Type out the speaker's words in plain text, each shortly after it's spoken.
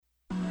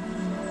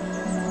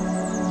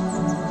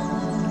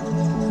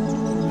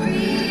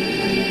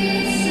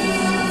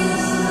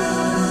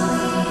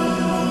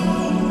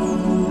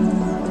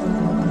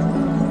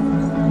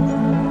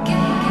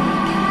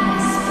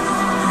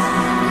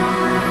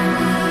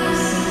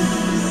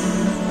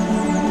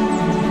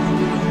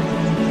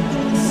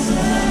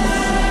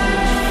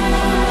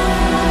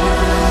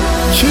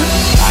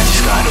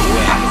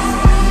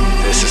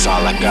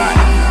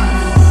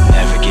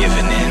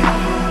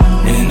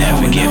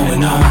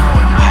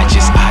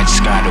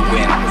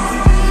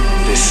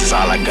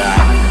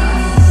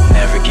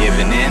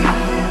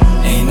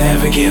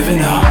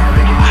giving up.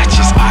 I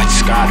just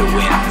gotta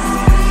win,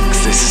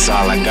 'cause this is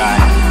all I got.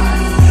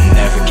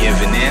 Never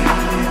giving in,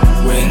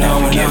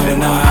 never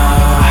giving up.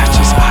 I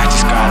just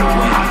gotta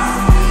win,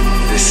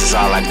 this is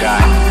all I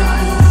got.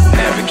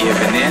 Never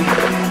giving in,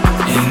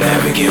 ain't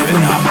never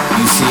giving up.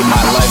 You see,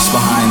 my life's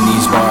behind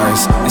these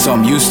bars, and so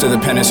I'm used to the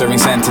pen and serving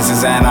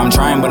sentences, and I'm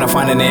trying but I'm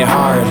finding it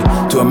hard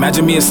to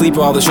imagine me asleep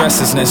with all this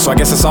restlessness. So I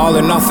guess it's all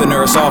or nothing,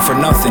 or it's all for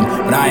nothing.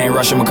 But I ain't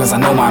rushing because I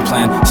know my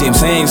plan. See, I'm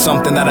saying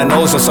something that I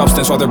know is a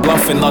substance while they're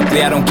bluffing.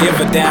 Luckily I don't give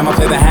a damn, I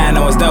play the hand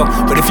I was dealt.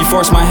 But if you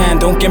force my hand,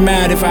 don't get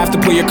mad if I have to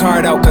pull your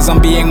card out, 'cause I'm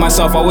being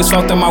myself. Always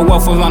felt that my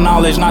wealth was my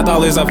knowledge, not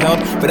dollars I've held.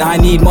 But I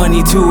need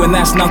money too, and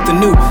that's nothing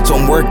new. So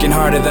I'm working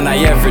harder than I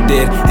ever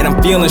did, and I'm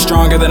feeling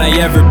stronger than I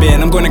ever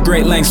been. I'm going to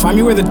great lengths, find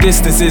me where the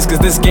distance is, 'cause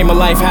this game of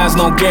life has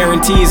no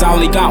guarantees. I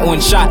only got one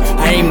shot,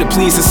 I aim to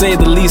please, to say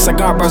the least. I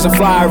got bars that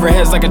fly over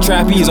heads like a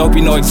trapeze. Hope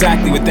you know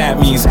exactly what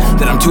that means,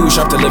 that I'm too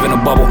sharp to live in a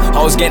bubble.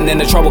 Always getting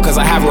into trouble 'cause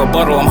I have a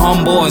rebuttal. I'm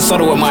humble and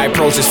subtle with my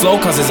approach. This flow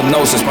causes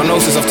hypnosis,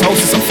 prognosis of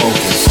tosis, I'm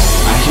focused.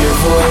 I hear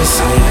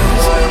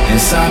voices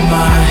inside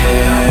my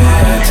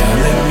head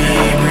telling me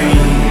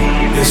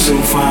breathe, you'll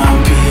soon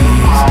find peace.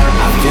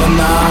 I feel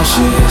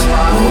nauseous,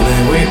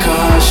 rolling with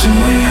caution,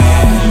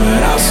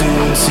 but I'll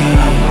soon see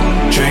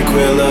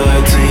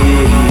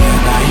tranquility.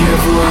 And I hear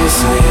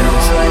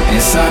voices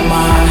inside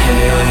my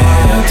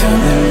head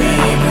telling me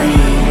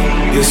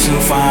breathe, you'll soon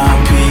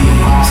find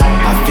peace.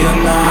 I feel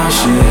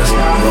nauseous,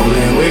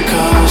 rolling with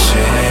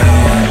caution,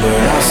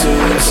 but I'll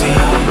soon see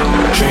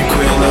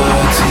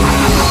tranquility.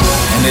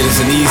 And it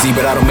isn't easy,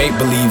 but I don't make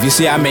believe. You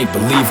see, I make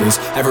believers.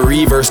 Every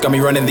reverse got me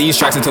running these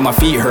tracks until my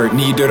feet hurt.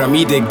 Need dirt on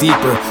me, dig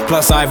deeper.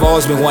 Plus, I've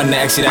always been one to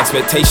exceed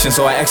expectations,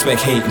 so I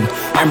expect hating.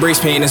 I embrace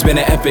pain, it's been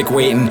an epic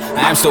waiting.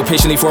 I am still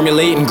patiently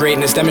formulating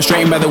greatness,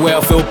 demonstrating by the way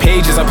I fill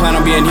pages. I plan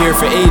on being here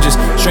for ages.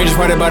 Strangest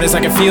part about it is I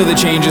can feel the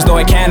changes, though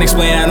I can't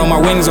explain. I know my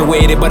wings are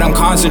weighted, but I'm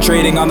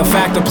concentrating on the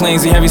fact of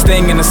planes, the heaviest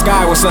thing in the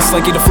sky. What's less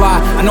likely to fly?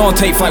 I know I'll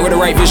take flight with the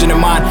right vision in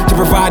mind to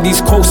provide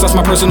these quotes. That's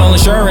my personal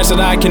insurance that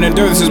I can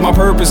endure. This is my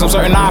purpose. I'm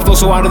certain I feel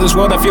so out of this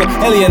world, I feel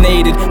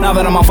alienated. Now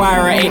that I'm on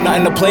fire, I ain't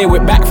nothing to play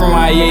with. Back from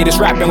my hiatus,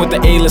 rapping with the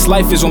A-list.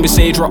 Life is on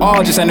stage, we're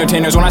all just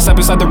entertainers. When I step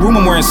inside the room,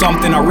 I'm wearing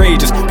something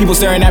outrageous. People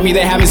staring at me,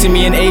 they haven't seen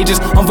me in ages.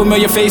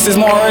 Unfamiliar faces,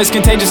 more aura is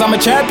contagious. I'm a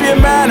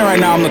champion, man, and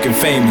right now I'm looking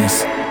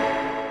famous.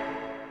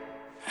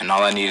 And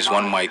all I need is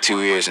 1 mic,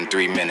 2 ears, and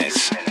 3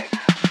 minutes.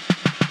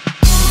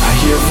 I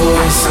hear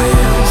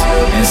voices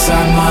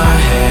inside my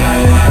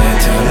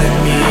head telling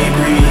me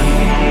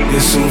breathe,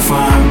 you'll soon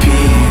find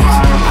peace.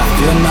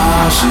 I feel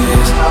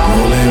nauseous,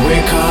 rolling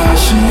with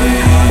caution,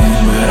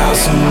 but I'll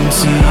soon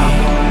see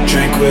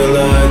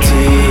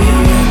tranquility.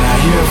 And I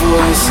hear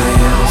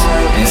voices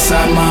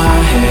inside my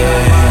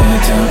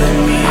head telling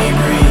me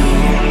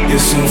breathe, you'll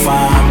soon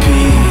find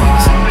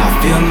peace. I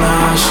feel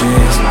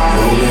nauseous,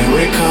 rolling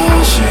with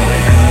caution,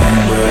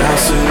 but